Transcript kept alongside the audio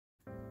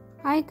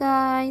Hi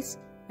guys,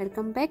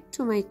 welcome back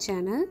to my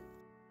channel.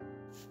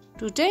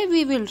 Today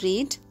we will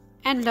read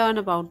and learn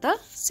about the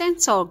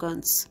sense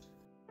organs.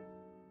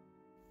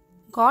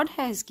 God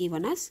has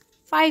given us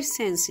 5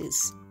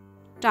 senses: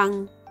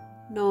 tongue,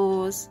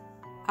 nose,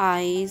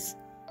 eyes,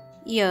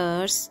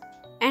 ears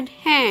and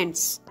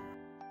hands.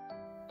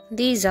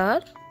 These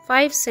are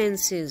 5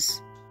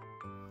 senses: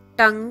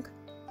 tongue,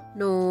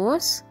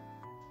 nose,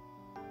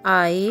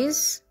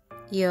 eyes,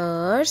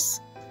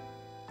 ears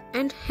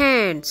and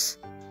hands.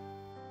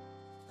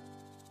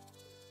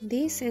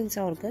 These sense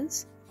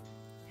organs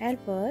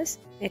help us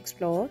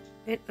explore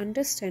and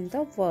understand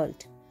the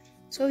world,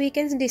 so we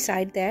can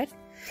decide that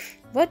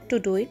what to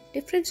do in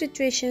different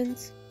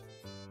situations.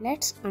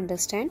 Let's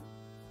understand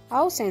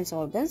how sense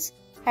organs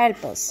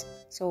help us.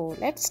 So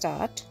let's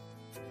start.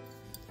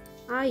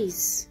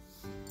 Eyes.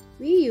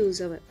 We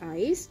use our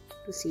eyes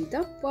to see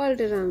the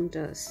world around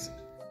us.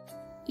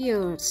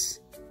 Ears.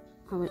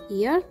 Our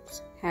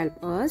ears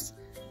help us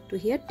to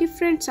hear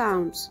different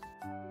sounds.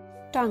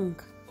 Tongue.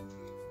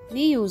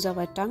 We use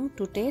our tongue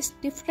to taste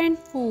different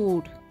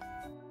food.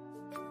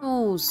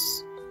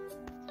 Nose.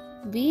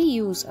 We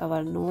use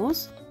our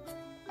nose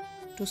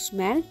to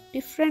smell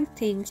different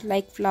things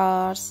like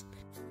flowers.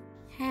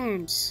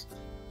 Hands.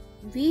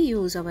 We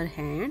use our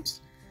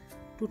hands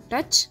to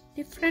touch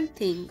different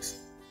things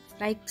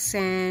like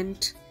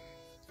sand,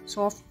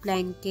 soft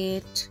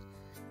blanket.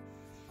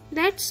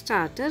 Let's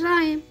start a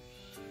rhyme.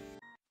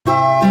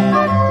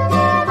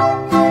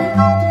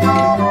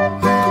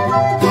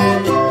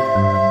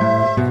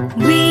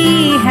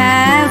 We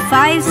have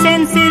 5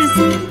 senses,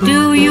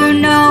 do you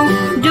know,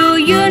 do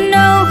you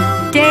know?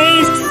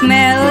 Taste,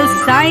 smell,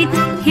 sight,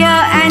 hear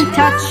and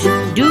touch,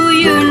 do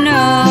you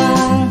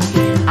know?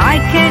 I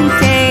can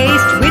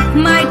taste with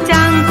my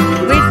tongue,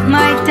 with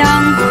my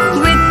tongue,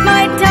 with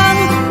my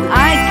tongue.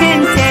 I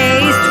can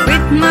taste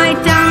with my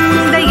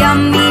tongue the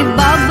yummy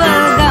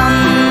bubble gum.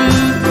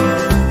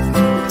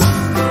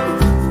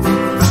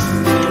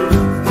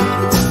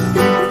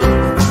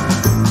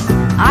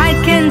 I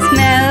can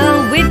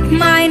smell with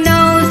my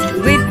nose,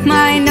 with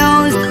my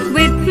nose,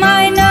 with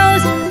my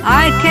nose.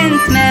 I can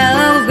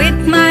smell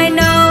with my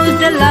nose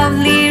the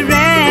lovely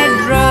red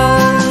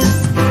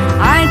rose.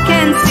 I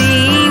can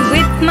see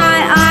with my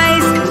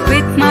eyes,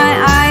 with my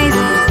eyes,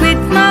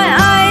 with my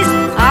eyes.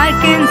 I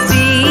can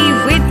see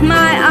with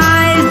my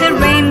eyes the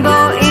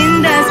rainbow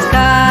in the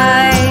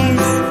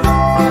skies.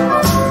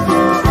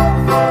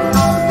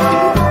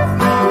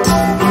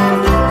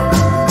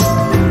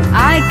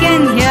 I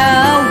can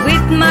hear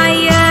with my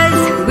ears,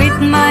 with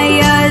my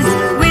ears,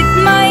 with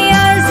my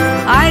ears.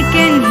 I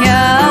can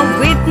hear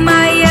with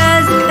my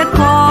ears the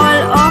call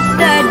of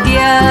the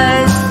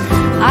deers.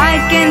 I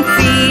can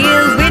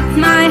feel with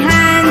my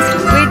hands,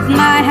 with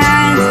my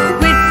hands,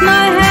 with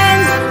my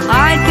hands.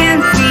 I can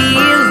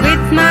feel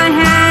with my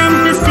hands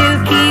the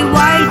silky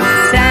white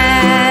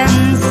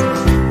sands.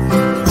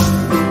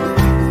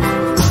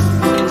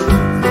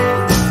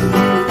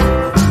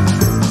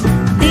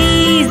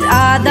 These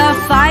are the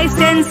 5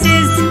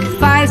 senses,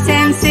 5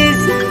 senses,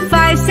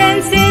 5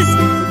 senses.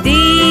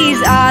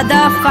 These are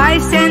the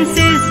 5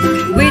 senses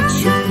which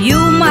you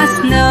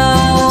must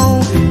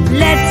know.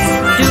 Let's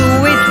do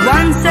it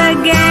once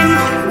again,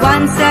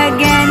 once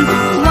again,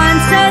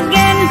 once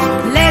again.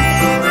 Let's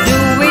do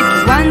it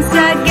once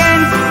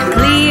again,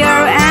 clear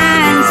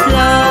and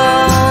slow.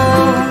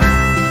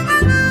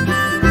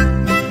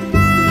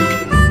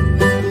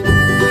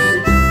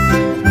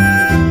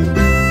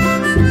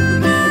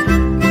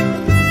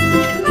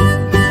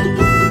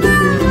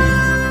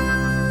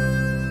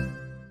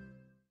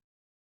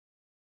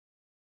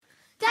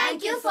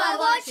 Thank you for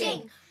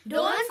watching.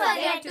 Don't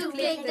forget to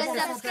click the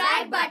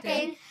subscribe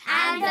button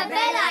and the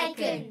bell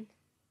icon.